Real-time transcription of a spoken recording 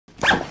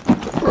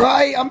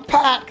Right, I'm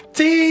packed.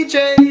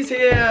 TJ's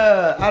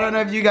here. I don't know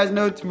if you guys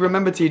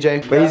remember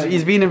TJ, but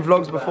he's been in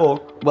vlogs before.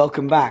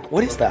 Welcome back.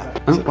 What is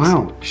that? Oh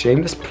wow,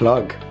 shameless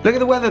plug. Look at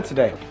the weather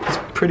today. It's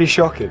pretty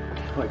shocking.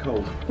 Quite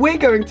cold. We're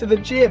going to the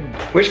gym.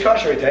 Which car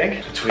should we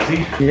take?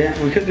 Tweety.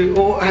 Yeah, we could do.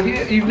 Or have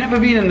you've never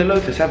been in the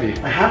Lotus, have you?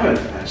 I haven't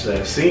actually.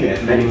 I've seen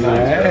it many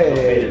times.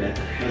 Hey.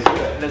 Let's do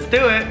it. Let's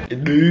do it.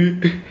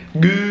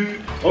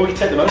 Oh, we can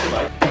take the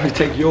motorbike. We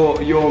take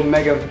your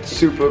mega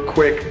super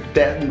quick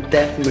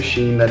death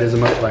machine that is a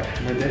motorbike.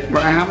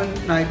 Right,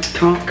 I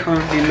can't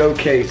currently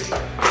locate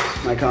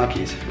my car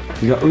keys.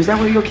 Oh, is that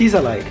what your keys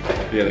are like?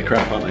 Yeah, they're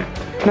crap, aren't they?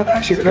 No,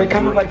 actually, they're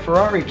kind of like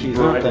Ferrari keys,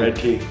 aren't they? Red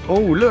key. Oh,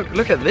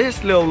 look at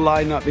this little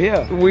lineup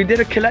here. We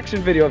did a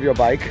collection video of your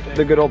bike,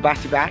 the good old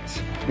Batty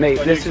Bats. Mate,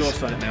 this is...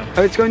 Now.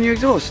 Oh, it's got a new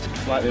exhaust.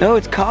 Oh,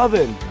 it's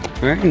carbon.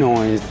 Very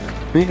nice.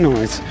 Very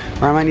nice.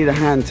 I might need a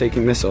hand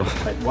taking this off.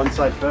 Like one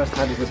side first,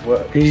 how does this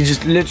work? You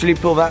just literally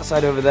pull that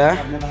side over there.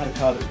 I've never had a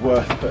car that's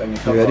worth putting a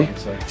cover You ready? on,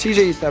 so.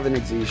 TJ used to have an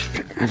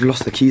Exige. I've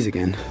lost the keys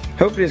again.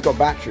 Hopefully it's got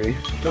battery.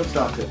 Don't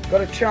start it. Got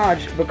to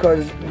charge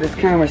because this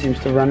camera seems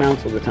to run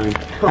out all the time.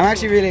 I'm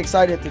actually really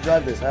excited to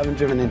drive this. I haven't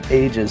driven in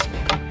ages.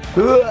 I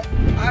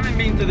haven't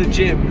been to the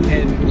gym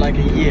in like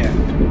a year.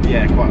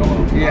 Yeah, quite a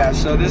while. Yeah,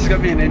 so this is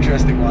going to be an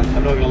interesting one.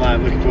 I'm not gonna lie,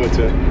 I'm looking forward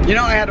to it. You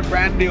know, I had a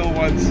brand deal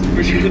once,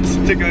 which was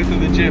to go to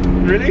the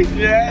gym. Really?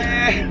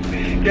 Yeah,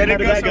 it didn't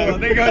go so well.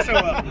 Didn't go so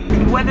well.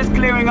 The weather's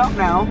clearing up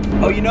now.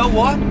 Oh, you know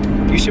what?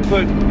 You should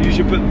put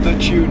the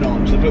tune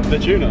on. So put the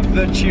tune on.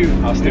 The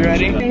tune. I'll stick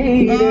ready?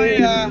 Oh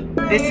yeah.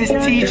 This is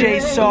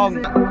TJ's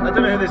song. I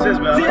don't know who this is,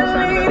 but I like the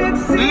sound of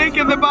it. Link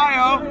in the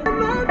bio.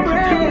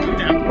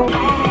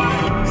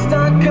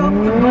 Thank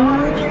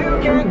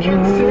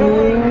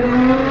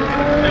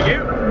you.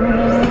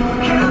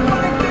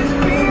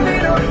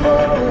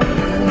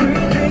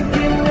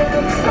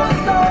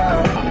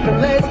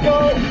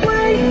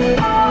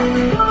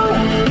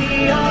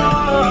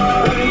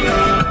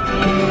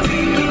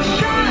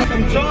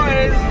 Some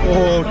toys.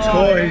 Oh,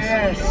 toys.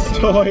 Yes.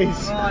 Toys.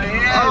 Oh,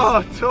 yes.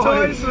 Oh, toys.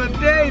 Toys for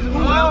days.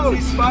 Wow.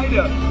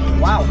 Spider.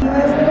 Wow.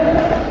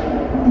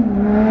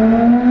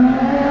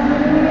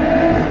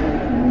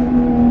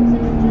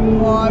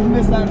 Oh, I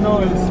miss that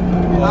noise.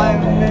 I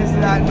miss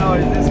that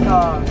noise. This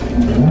car.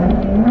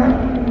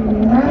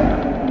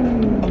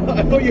 I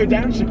thought you were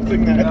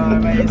downshifting there. No,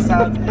 mate, it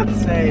sounds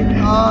insane.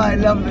 Oh, I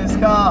love this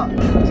car.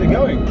 Is it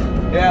going?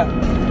 Yeah.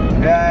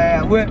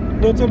 Yeah.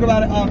 We'll talk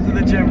about it after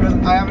the gym because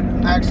I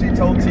haven't actually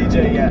told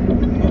TJ yet.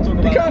 We'll talk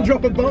about You can't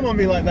drop a bomb on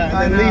me like that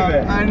and then leave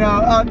it. I know.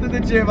 After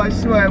the gym, I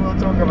swear we'll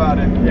talk about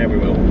it. Yeah, we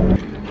will.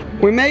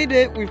 We made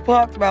it. We've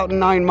parked about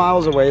 9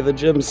 miles away. The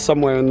gym's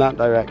somewhere in that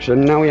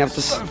direction. Now we have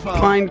to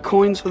find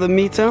coins for the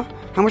meter.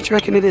 How much do you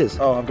reckon it is?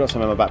 Oh, I've got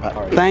some in my backpack.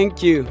 Right.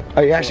 Thank you.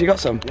 Oh, you actually got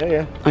some? Yeah,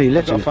 yeah. Oh, you I've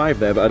legend. got 5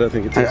 there, but I don't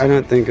think it's. I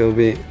don't think it'll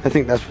be. I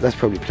think that's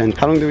probably plenty.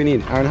 How long do we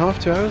need? Hour and a half,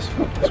 2 hours? So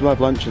we'll have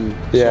lunch and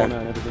Yeah. sauna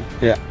and everything.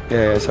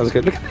 Yeah, sounds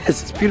good. Look at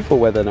this. It's beautiful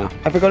weather now.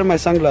 I forgot my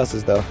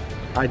sunglasses though.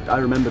 I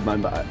remembered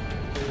mine, but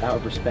out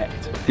of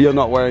respect. You're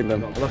not wearing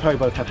them. I love how we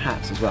both have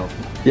hats as well.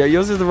 Yeah,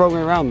 yours is the wrong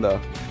way around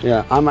though.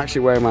 Yeah, I'm actually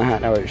wearing my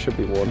hat now. It should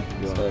be worn.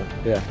 So,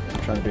 yeah. I'm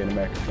trying to be an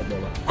American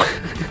footballer.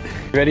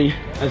 Ready,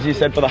 as you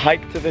said, for the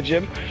hike to the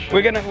gym?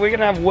 We're gonna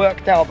have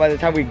worked out by the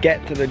time we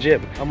get to the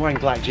gym. I'm wearing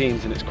black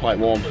jeans and it's quite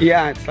warm.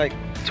 Yeah, it's like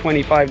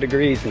 25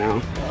 degrees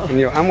now. And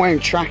I'm wearing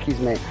trackies,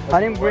 mate. I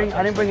didn't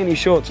bring any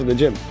shorts to the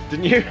gym.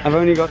 Didn't you? I've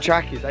only got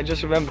trackies. I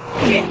just remember.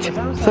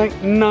 It's like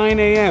 9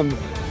 AM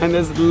and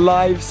there's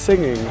live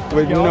singing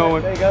with no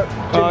one. There you go.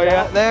 Oh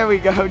yeah, there we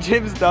go.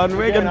 Gym's done.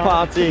 We're gonna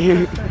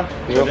party.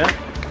 Yeah,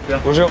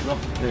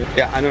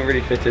 I don't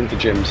really fit into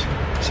gyms.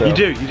 So. You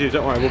do.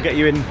 Don't worry. We'll get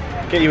you in.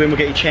 We'll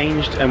get you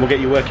changed, and we'll get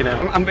you working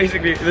out. I'm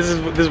basically. This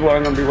is what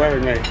I'm gonna be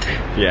wearing, mate.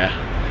 Yeah.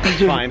 It's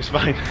fine. It's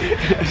fine.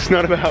 It's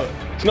not the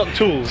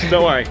tools.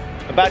 Don't worry.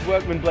 A bad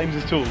workman blames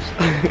his tools.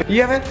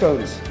 You have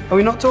headphones. Are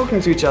we not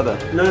talking to each other?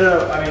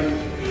 No. I mean,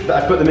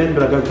 I put them in,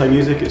 but I don't play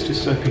music. It's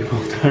just so people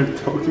don't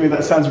talk to me.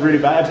 That sounds really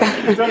bad.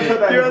 Don't put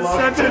that in the vlog. You're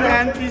such an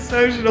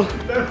antisocial.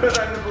 Don't put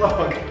that in the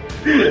vlog.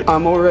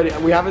 I'm already.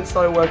 We haven't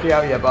started working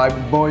out yet, but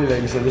I'm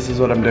boiling, so this is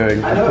what I'm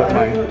doing. I know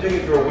you're not doing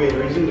it for a weird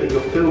reason, but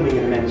you're filming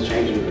in a men's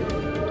changing room.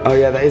 Oh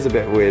yeah, that is a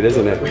bit weird,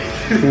 isn't it?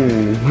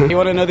 You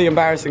want to know the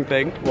embarrassing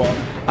thing? What?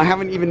 I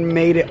haven't even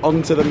made it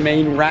onto the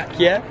main rack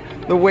yet.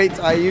 The weights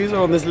I use are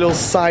on this little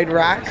side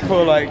rack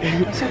for like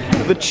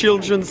the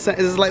children's. This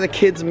is like the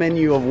kids'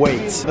 menu of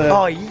weights.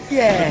 Oh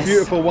yes!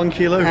 Beautiful 1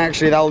 kilo.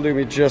 Actually, that'll do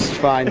me just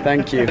fine.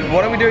 Thank you.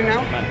 What are we doing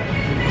now?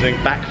 We're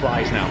doing back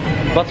flies now.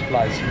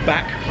 Butterflies.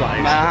 Back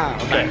flies. Ah,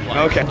 okay.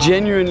 Okay.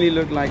 Genuinely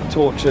look like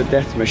torture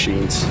death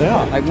machines. They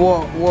are. Like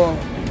what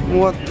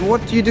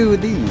do you do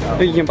with these? I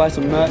think you can buy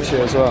some merch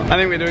here as well. I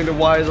think we're doing the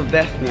wires of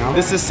death now.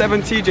 This is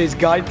 7TJ's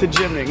guide to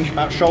gymming.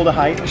 About shoulder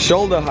height.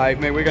 Shoulder height,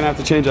 mate, we're gonna have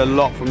to change a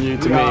lot from you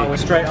to me. We're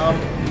straight arm,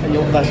 and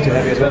that's too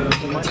heavy as well.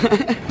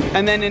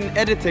 And then in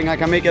editing, I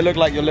can make it look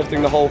like you're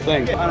lifting the whole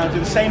thing. And I do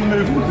the same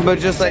movement. But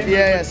just like,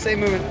 yeah, same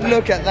movement.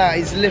 Look at that,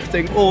 he's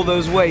lifting all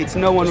those weights.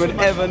 No one would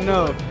ever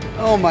know.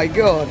 Oh my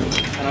god.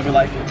 And I'll be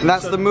like... And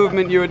that's the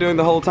movement you were doing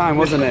the whole time,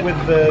 wasn't it? With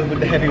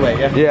the heavyweight,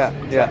 yeah?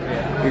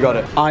 Yeah. You got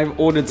it. I've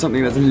ordered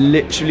something that's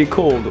literally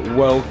called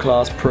World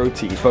Class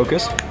Protein.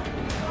 Focus.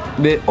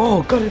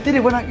 Oh god, I did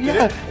it when I...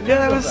 Yeah,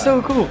 that was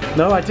so cool.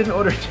 No, I didn't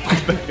order a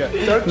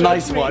cheeseburger. Don't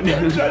nice one.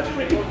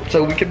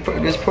 So we can...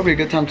 It's probably a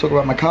good time to talk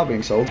about my car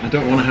being sold. I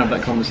don't want to have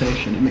that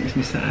conversation. It makes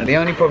me sad. The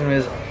only problem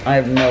is I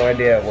have no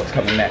idea what's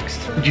coming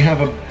next. Do you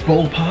have a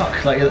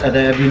ballpark? Like,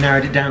 have you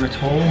narrowed it down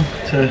at all?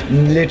 To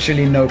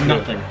literally no clue.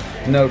 Nothing.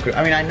 No clue.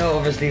 I mean, I know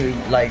obviously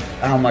like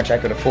how much I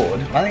could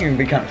afford. I think it would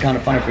be kind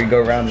of fun if we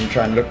go around and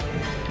try and look.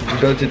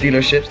 Go to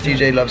dealerships.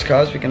 TJ loves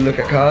cars. We can look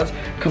at cars,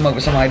 come up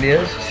with some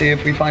ideas, see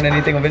if we find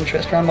anything of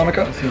interest around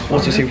Monaco.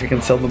 Also see if we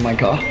can sell them my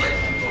car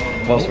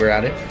whilst we're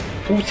at it.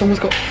 Oh, someone's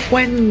got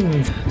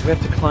friends. We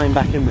have to climb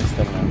back in this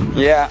thing now.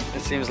 Yeah,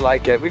 it seems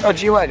like it. We've got a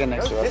G-Wagon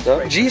next to us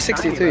though.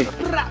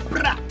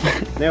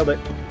 G63. Nailed it.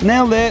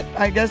 Nailed it.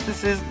 I guess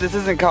this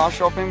isn't car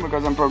shopping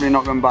because I'm probably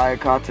not going to buy a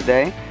car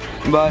today,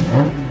 but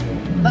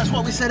that's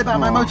what we said about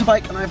my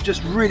motorbike, and I've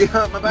just really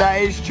hurt my back.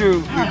 That is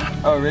true.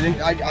 Oh really?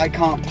 I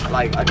can't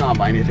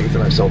buy anything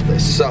until I've sold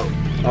this. So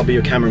I'll be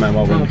your cameraman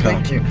while we're in the car.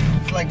 Thank you.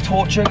 It's like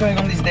torture going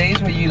on these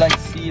days where you like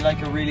see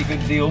like a really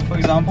good deal, for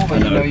example,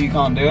 but you know you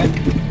can't do it.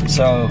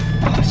 So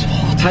it's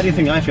hot. How do you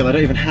think I feel? I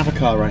don't even have a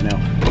car right now.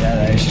 Yeah,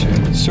 that is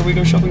true. Should we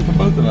go shopping for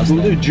both of us?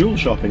 We'll do dual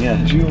shopping, yeah.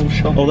 Dual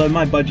shopping. Although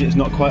my budget is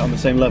not quite on the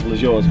same level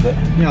as yours, but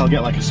yeah, I'll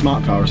get like a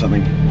smart car or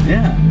something.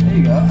 Yeah, there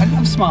you go. I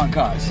love smart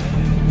cars.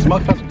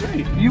 Smart cars are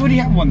great. You already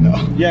have one though.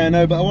 Yeah,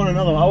 no, but I want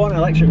another one. I want an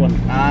electric one.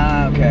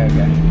 Ah, okay. Is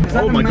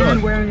that oh the my man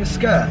God. wearing a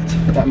skirt?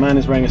 That man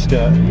is wearing a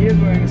skirt. He is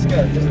wearing a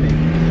skirt, isn't he?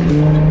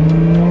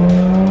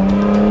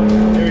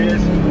 Here he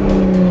is.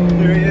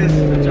 Here he is.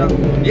 Good job.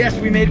 Yes,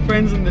 we made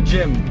friends in the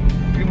gym.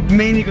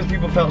 Mainly because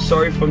people felt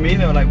sorry for me.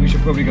 They were like, we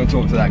should probably go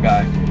talk to that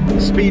guy.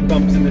 Speed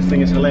bumps in this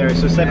thing is hilarious.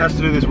 So Seb has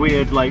to do this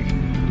weird, like,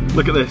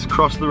 look at this,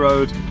 cross the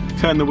road,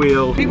 turn the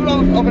wheel. People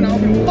often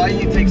ask me why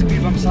you take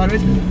speed bumps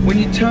sideways. When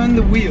you turn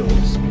the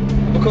wheels,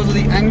 because of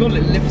the angle,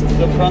 it lifts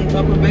the front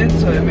up a bit,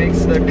 so it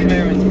makes the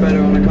clearance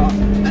better on the car.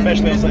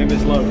 Especially on something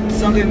this low.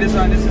 Something this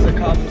high, this is a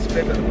carbon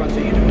split at the front, so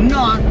you do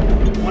not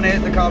want to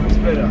hit the carbon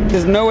splitter.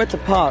 There's nowhere to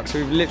park, so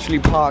we've literally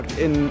parked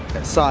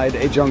inside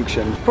a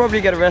junction. Probably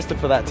get arrested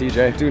for that,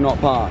 TJ. Do not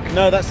park.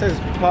 No, that says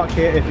park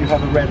here if you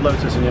have a red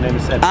Lotus and your name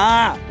is Seb.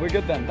 Ah, we're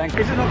good then, thank you.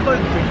 Is it not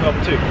closed between 12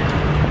 and 2?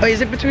 Oh, is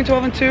it between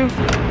 12 and 2?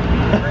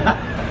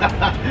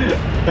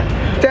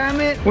 Damn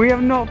it, we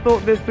have not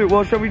thought this through.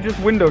 Well, shall we just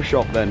window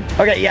shop then?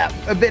 Okay, yeah,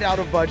 a bit out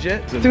of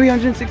budget.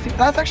 360,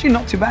 that's actually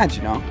not too bad,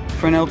 you know,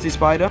 for an LT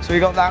Spider. So we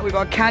got that, we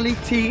got a Cali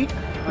T.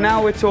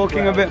 Now we're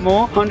talking a bit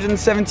more.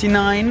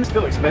 179.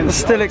 Still expensive.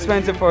 Still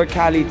expensive for a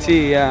Cali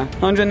T, yeah.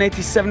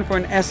 187 for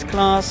an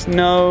S-Class,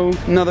 no.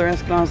 Another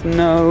S-Class,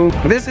 no.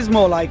 This is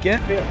more like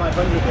it. Fiat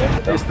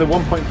 500 here. It's the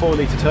 1.4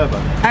 litre turbo.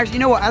 Actually, you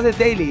know what, as a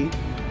daily,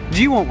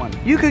 do you want one?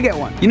 You could get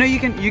one. You know, you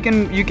can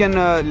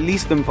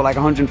lease them for like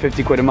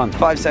 150 quid a month.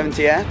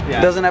 570, yeah?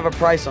 Doesn't have a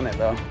price on it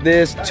though.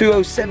 There's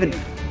 207.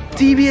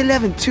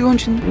 DB11,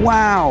 200.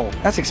 Wow,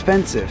 that's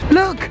expensive.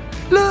 Look.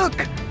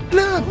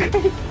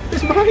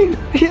 It's mine.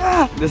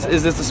 Yeah.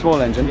 Is this the small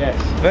engine? Yes.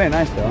 Very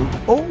nice though.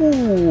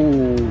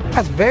 Oh,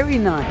 that's very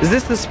nice. Is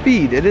this the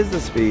speed? It is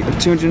the speed.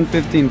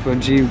 215 for a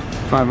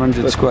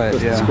G500 squared.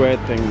 That's yeah. the squared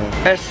thing though.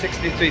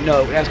 S63.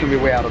 No, that's gonna be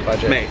way out of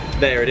budget. Mate,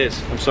 there it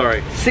is. I'm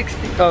sorry. 60.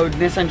 Oh,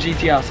 Nissan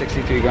GTR,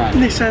 63 grand.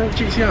 Nissan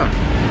GTR.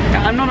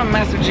 I'm not a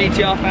massive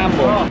GTR fanboy.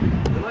 Oh,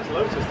 nice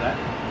Lotus there.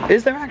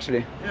 Is there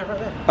actually? Yeah, right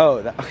there.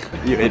 Oh,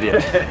 you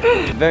idiot.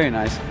 Very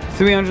nice.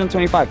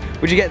 325.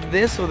 Would you get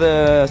this or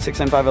the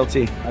 695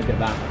 LT? I get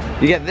that.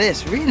 You get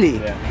this, really?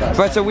 Yeah.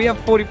 Right, so we have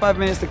 45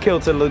 minutes to kill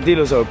till the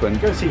dealer's open.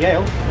 Go see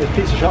Yale, the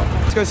pizza shop.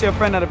 Let's go see a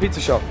friend at a pizza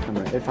shop.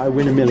 If I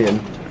win $1 million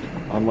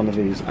on one of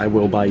these, I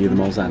will buy you the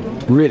Mulsanne.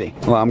 Really?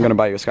 Well, I'm gonna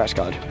buy you a scratch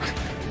card.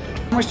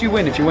 How much do you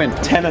win if you win?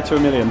 10 to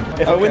 $1 million.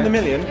 If I win the $1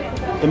 million,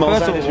 the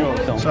Mulsanne is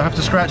yours. So I have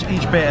to scratch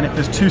each bit, and if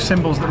there's 2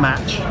 symbols that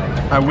match,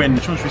 I win.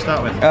 Which one should we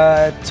start with?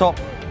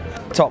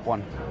 Top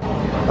one.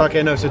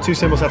 Okay, no, so 2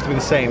 symbols have to be the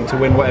same to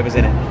win whatever's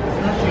in it.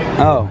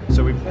 Oh.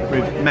 So we've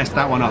messed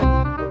that one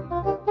up.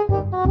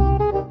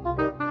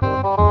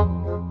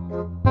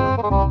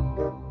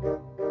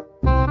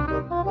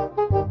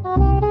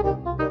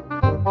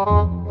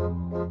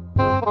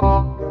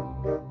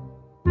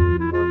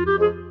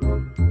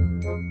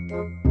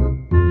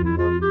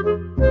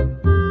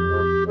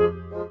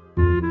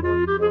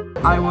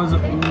 I was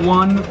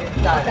one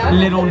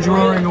little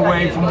drawing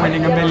away from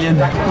winning $1 million.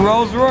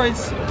 Rolls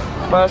Royce,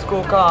 first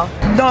cool car.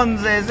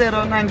 Donze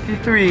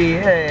 093,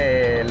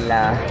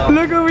 hella.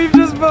 Look what we've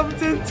just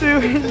bumped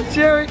into,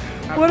 Jerry.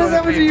 What has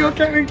happened to you? You're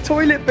carrying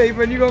toilet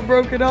paper and you got a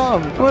broken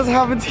arm. What's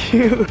happened to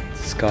you?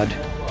 Scud,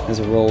 there's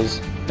a Rolls,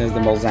 there's the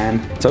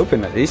Mulsanne. It's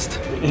open at least.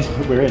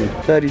 We're in.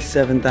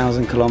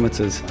 37,000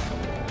 kilometers.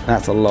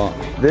 That's a lot.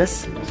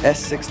 This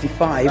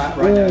S65. That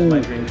right there is my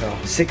dream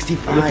car.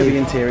 65. Look at the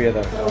interior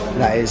though.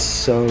 That is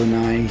so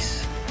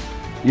nice.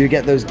 You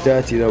get those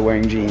dirty though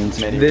wearing jeans.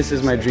 This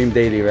is my dream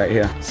daily right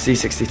here.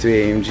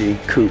 C63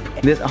 AMG Coupe.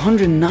 There's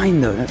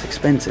 109 though, that's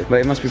expensive. But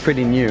it must be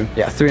pretty new.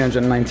 Yeah,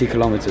 390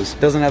 kilometers.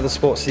 Doesn't have the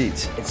sport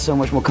seats. It's so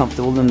much more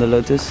comfortable than the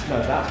Lotus. No,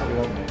 that's what we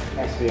want.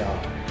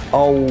 SVR.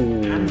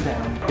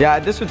 Oh. Yeah,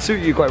 this would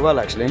suit you quite well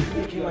actually.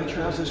 Making my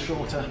trousers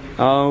shorter.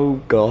 Oh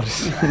god.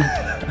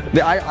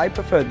 I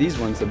prefer these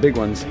ones, the big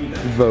ones.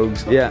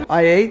 Vogues. Yeah.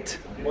 I ate.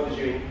 What did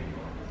you eat?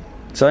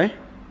 Sorry?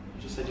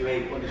 You just said you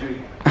ate. What did you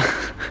eat?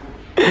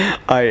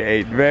 I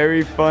ate.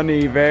 Very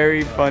funny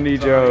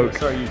joke.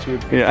 Sorry,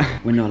 YouTube. Yeah.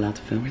 We're not allowed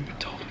to film. We've been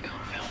told we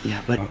can't film.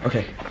 Yeah, but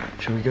okay.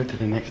 Shall we go to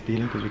the next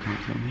dealer because we can't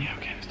film here? Yeah,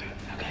 okay, let's do it.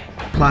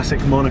 Okay.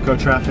 Classic Monaco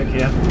traffic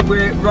here.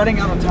 We're running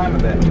out of time a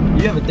bit.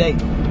 You have a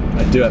date.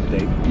 I do have a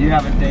date. You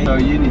have a date, so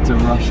you need to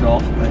rush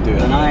off. I do.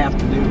 And I have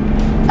to do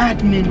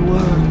admin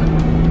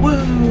work.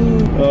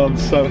 Woo! Oh, I'm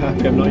so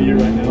happy I'm not you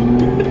right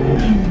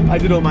now. I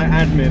did all my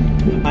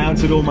admin. I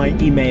answered all my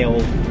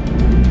email.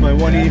 My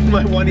one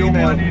email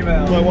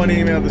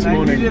this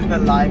morning. You live the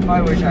life.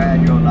 I wish I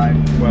had your life.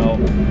 Well,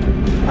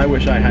 I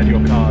wish I had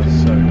your cars,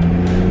 so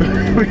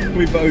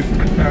we both.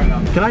 Fair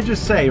enough. Can I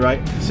just say,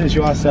 right, since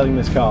you are selling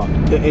this car,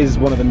 it is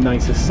one of the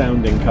nicest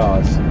sounding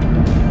cars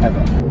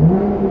ever.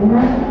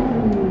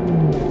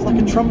 It's like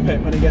a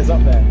trumpet when it gets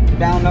up there.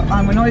 Down up,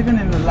 and we're not even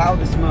in the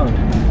loudest mode.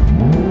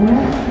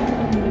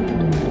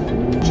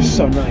 Just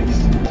so nice.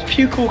 There's a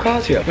few cool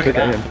cars here. Look at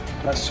him.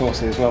 That's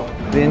saucy as well.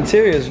 The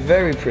interior is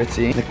very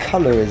pretty. The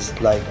color is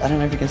like, I don't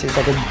know if you can see, it's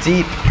like a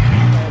deep.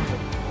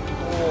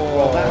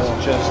 Well, that's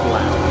just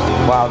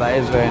loud. Wow, that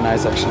is very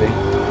nice actually.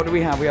 What do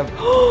we have? We have,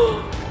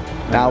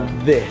 now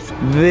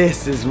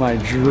this is my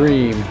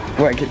dream.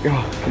 Wait,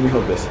 can we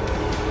hold this?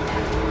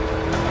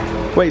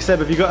 Wait, Seb,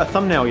 have you got a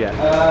thumbnail yet?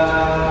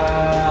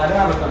 I don't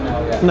have a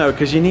thumbnail yet. No,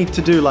 because you need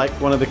to do like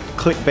one of the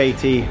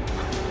clickbaity,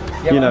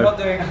 yeah, you know. I'm not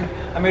doing,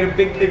 I made a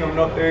big thing of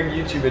not doing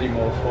YouTube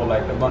anymore for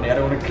like the money. I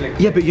don't want to click.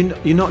 Yeah, but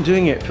you're not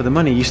doing it for the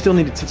money. You still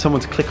needed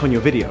someone to click on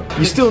your video.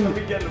 You still.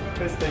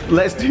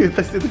 Let's do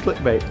the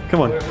clickbait.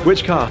 Come on.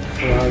 Which car?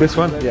 Ferrari. This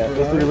one? Yeah.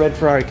 Let's do the red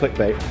Ferrari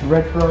clickbait.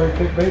 Red Ferrari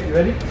clickbait. You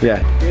ready?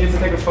 Yeah. We need to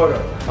take a photo.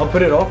 I'll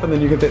put it off and then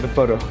you can take the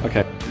photo.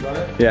 Okay. You got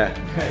it? Yeah.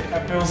 Okay. I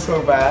feel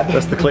so bad.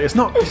 That's the click. It's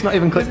not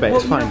even clickbait.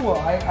 It's fine. You know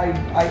what?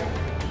 I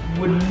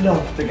would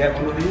love to get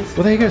one of these.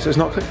 Well, there you go. So it's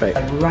not clickbait.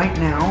 Like right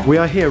now. We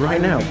are here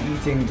right now. I'm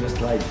eating just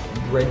like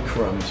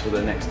breadcrumbs for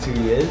the next 2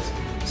 years.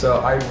 So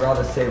I'd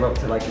rather save up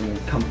till I can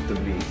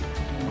comfortably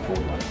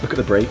afford one. Look at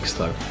the brakes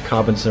though.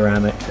 Carbon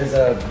ceramic. There's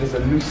a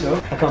Lusso.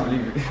 I can't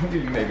believe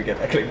you maybe get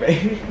that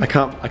clickbait.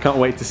 I can't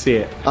wait to see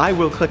it. I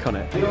will click on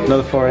it.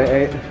 Another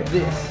 488.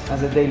 This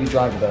as a daily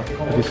driver though.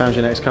 Have you found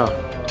your next car?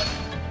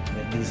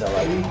 These are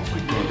like,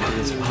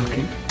 this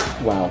parking.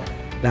 Wow.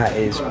 That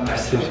is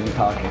precision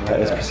parking. Right That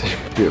is there. precision.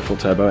 Beautiful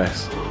Turbo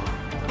S.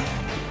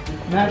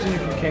 Imagine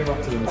if you came up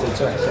to them and said,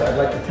 sorry, so I'd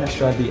like to test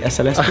drive the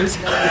SLS please.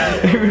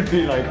 It would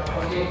be like,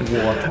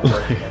 what?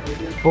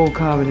 Full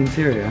carbon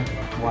interior.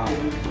 Wow.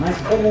 Nice.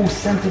 Oh,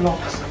 center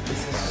locks.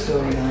 This is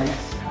so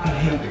nice. I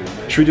hate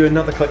it. Should we do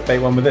another clickbait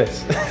one with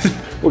this?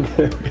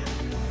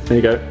 There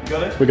you go. You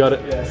got it? We got it.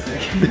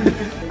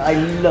 Yes. I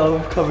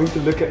love coming to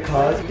look at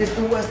cars. It's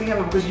the worst thing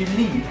ever because you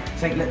leave,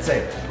 saying, let's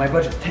say, my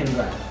budget's 10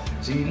 grand.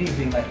 So you leave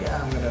being like, yeah,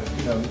 I'm gonna,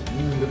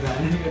 move the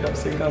van, and you end up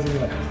seeing cars and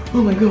you're like,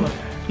 oh my god,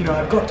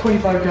 I've got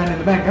 25 grand in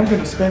the bank, I'm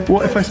gonna spend.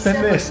 What if I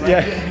spend this?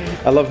 Yeah.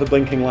 I love the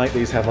blinking light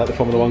these have, like the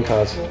Formula 1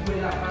 cars.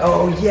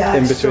 Oh yeah,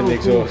 in it's between so the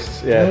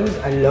exhausts. Cool. Yeah. Those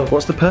I love.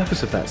 What's the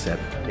purpose of that, Seb?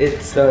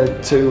 It's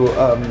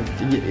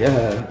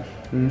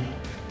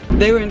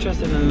They were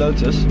interested in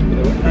Lotus.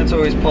 That's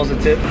always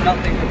positive.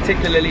 Nothing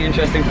particularly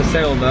interesting for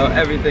sale though.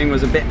 Everything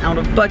was a bit out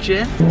of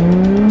budget.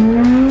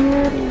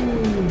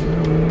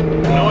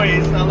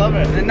 Noise, I love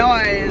it. The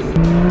noise.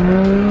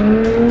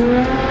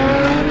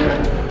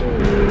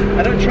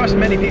 I don't trust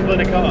many people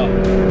in a car,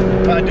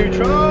 but I do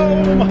trust.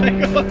 Oh my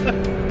god,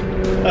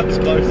 that was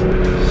close.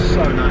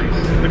 So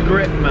nice. The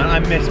grip, man, I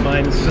miss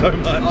mine so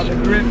much. Oh, the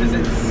grip is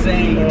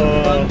insane.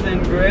 Front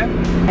end grip.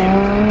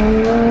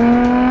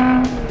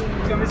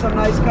 Give me some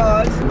nice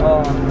cars.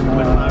 Oh,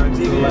 McLarens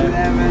to the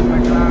left.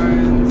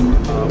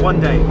 McLarens. One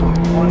day.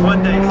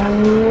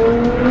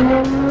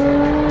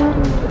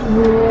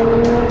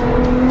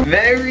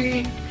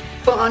 Very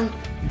fun.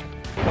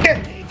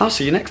 I'll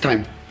see you next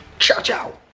time. Ciao, ciao.